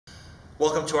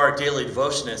Welcome to our daily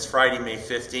devotion. It's Friday, May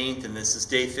 15th, and this is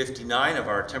day 59 of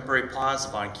our temporary pause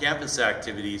of on-campus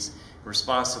activities in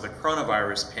response to the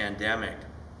coronavirus pandemic.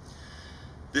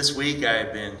 This week, I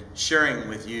have been sharing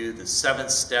with you the 7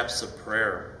 steps of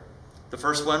prayer. The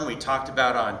first one we talked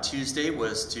about on Tuesday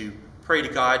was to pray to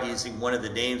God using one of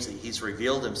the names that He's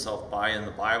revealed Himself by in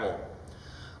the Bible.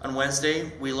 On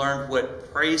Wednesday, we learned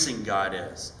what praising God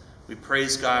is. We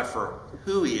praise God for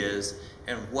who He is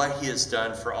and what He has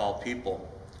done for all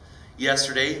people.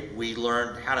 Yesterday, we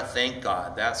learned how to thank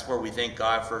God. That's where we thank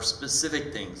God for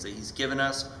specific things that He's given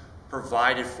us,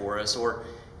 provided for us, or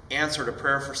answered a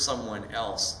prayer for someone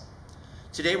else.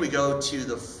 Today we go to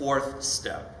the 4th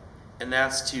step, and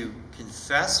that's to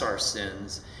confess our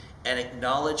sins and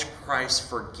acknowledge Christ's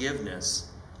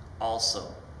forgiveness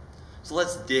also. So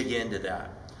let's dig into that.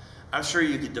 I'm sure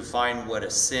you could define what a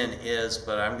sin is,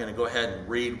 but I'm going to go ahead and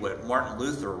read what Martin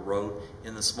Luther wrote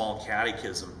in the Small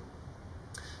Catechism.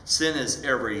 Sin is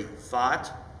every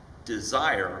thought,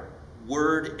 desire,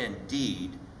 word, and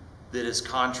deed that is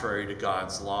contrary to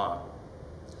God's law.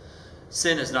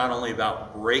 Sin is not only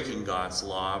about breaking God's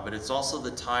law, but it's also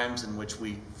the times in which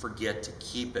we forget to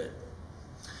keep it.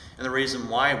 And the reason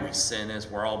why we sin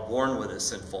is we're all born with a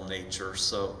sinful nature,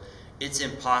 so it's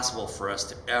impossible for us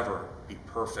to ever be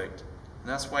perfect. And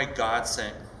that's why God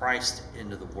sent Christ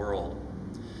into the world.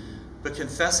 But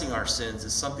confessing our sins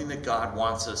is something that God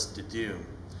wants us to do.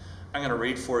 I'm going to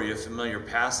read for you a familiar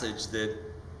passage that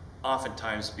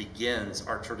oftentimes begins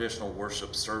our traditional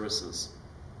worship services.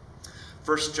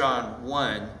 1 John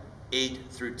 1, 8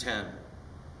 through 10.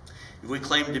 If we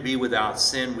claim to be without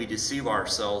sin, we deceive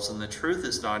ourselves, and the truth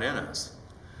is not in us.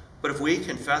 But if we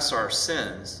confess our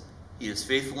sins, He is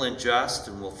faithful and just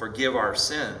and will forgive our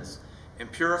sins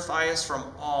and purify us from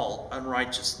all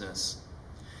unrighteousness.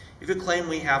 If we claim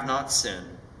we have not sinned,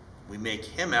 we make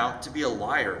Him out to be a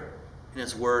liar, and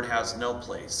His word has no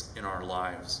place in our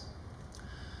lives.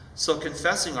 So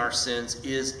confessing our sins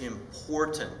is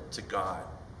important to God.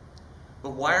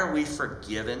 But why are we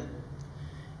forgiven?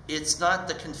 It's not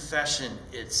the confession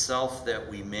itself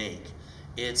that we make.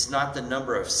 It's not the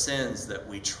number of sins that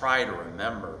we try to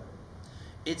remember.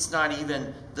 It's not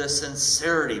even the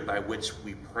sincerity by which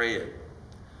we pray it.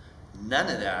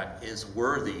 None of that is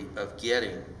worthy of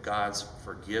getting God's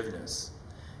forgiveness.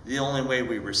 The only way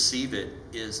we receive it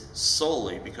is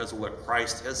solely because of what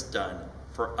Christ has done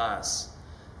for us,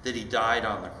 that He died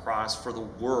on the cross for the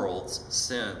world's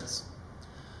sins.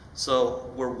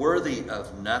 So we're worthy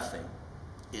of nothing.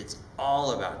 It's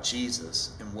all about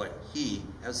Jesus and what He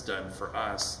has done for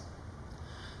us.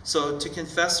 So to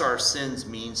confess our sins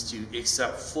means to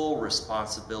accept full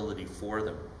responsibility for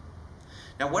them.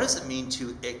 Now, what does it mean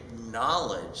to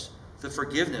acknowledge the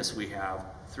forgiveness we have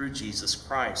through Jesus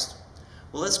Christ?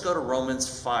 Well, let's go to Romans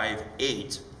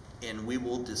 5:8, and we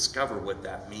will discover what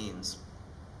that means.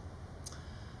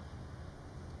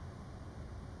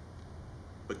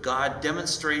 But God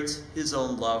demonstrates His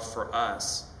own love for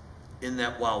us, in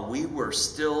that while we were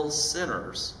still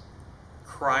sinners,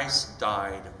 Christ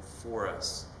died for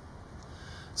us.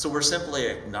 So we're simply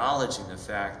acknowledging the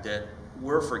fact that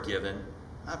we're forgiven,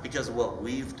 not because of what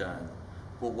we've done,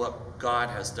 but what God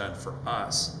has done for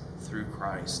us through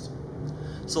Christ.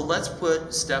 So let's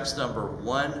put steps number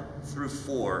 1 through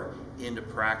 4 into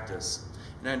practice.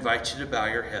 And I invite you to bow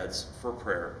your heads for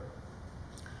prayer.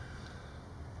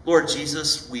 Lord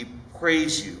Jesus, we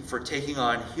praise You for taking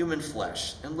on human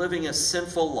flesh and living a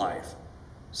sinful life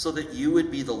so that You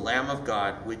would be the Lamb of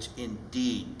God, which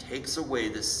indeed takes away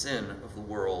the sin of the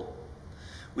world.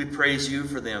 We praise You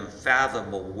for the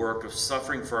unfathomable work of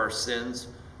suffering for our sins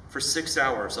for 6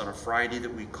 hours on a Friday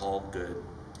that we call good.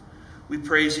 We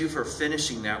praise You for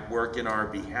finishing that work in our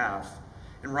behalf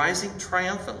and rising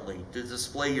triumphantly to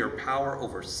display Your power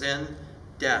over sin,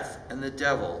 death, and the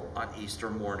devil on Easter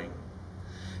morning.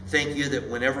 Thank You that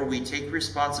whenever we take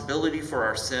responsibility for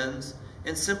our sins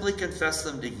and simply confess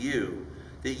them to You,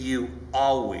 that You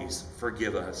always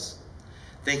forgive us.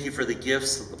 Thank You for the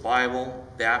gifts of the Bible,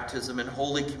 baptism, and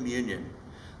Holy Communion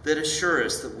that assure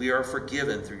us that we are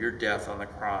forgiven through Your death on the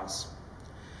cross.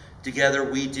 Together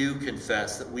we do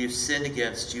confess that we have sinned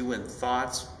against You in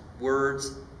thoughts,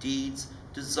 words, deeds,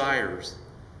 desires,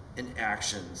 and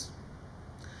actions.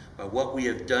 By what we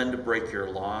have done to break Your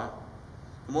law,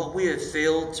 and what we have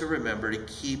failed to remember to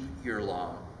keep Your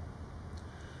law.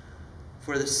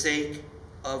 For the sake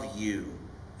of You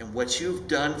and what You've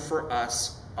done for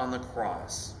us on the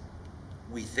cross,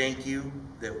 we thank You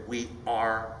that we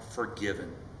are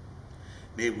forgiven.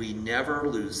 May we never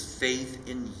lose faith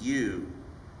in You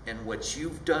and what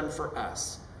You've done for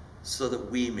us so that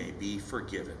we may be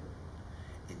forgiven.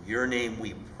 In Your name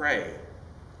we pray.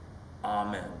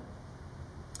 Amen.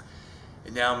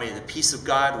 And now may the peace of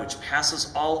God, which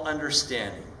passes all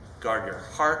understanding, guard your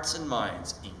hearts and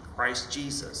minds in Christ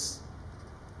Jesus.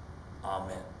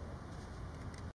 Amen.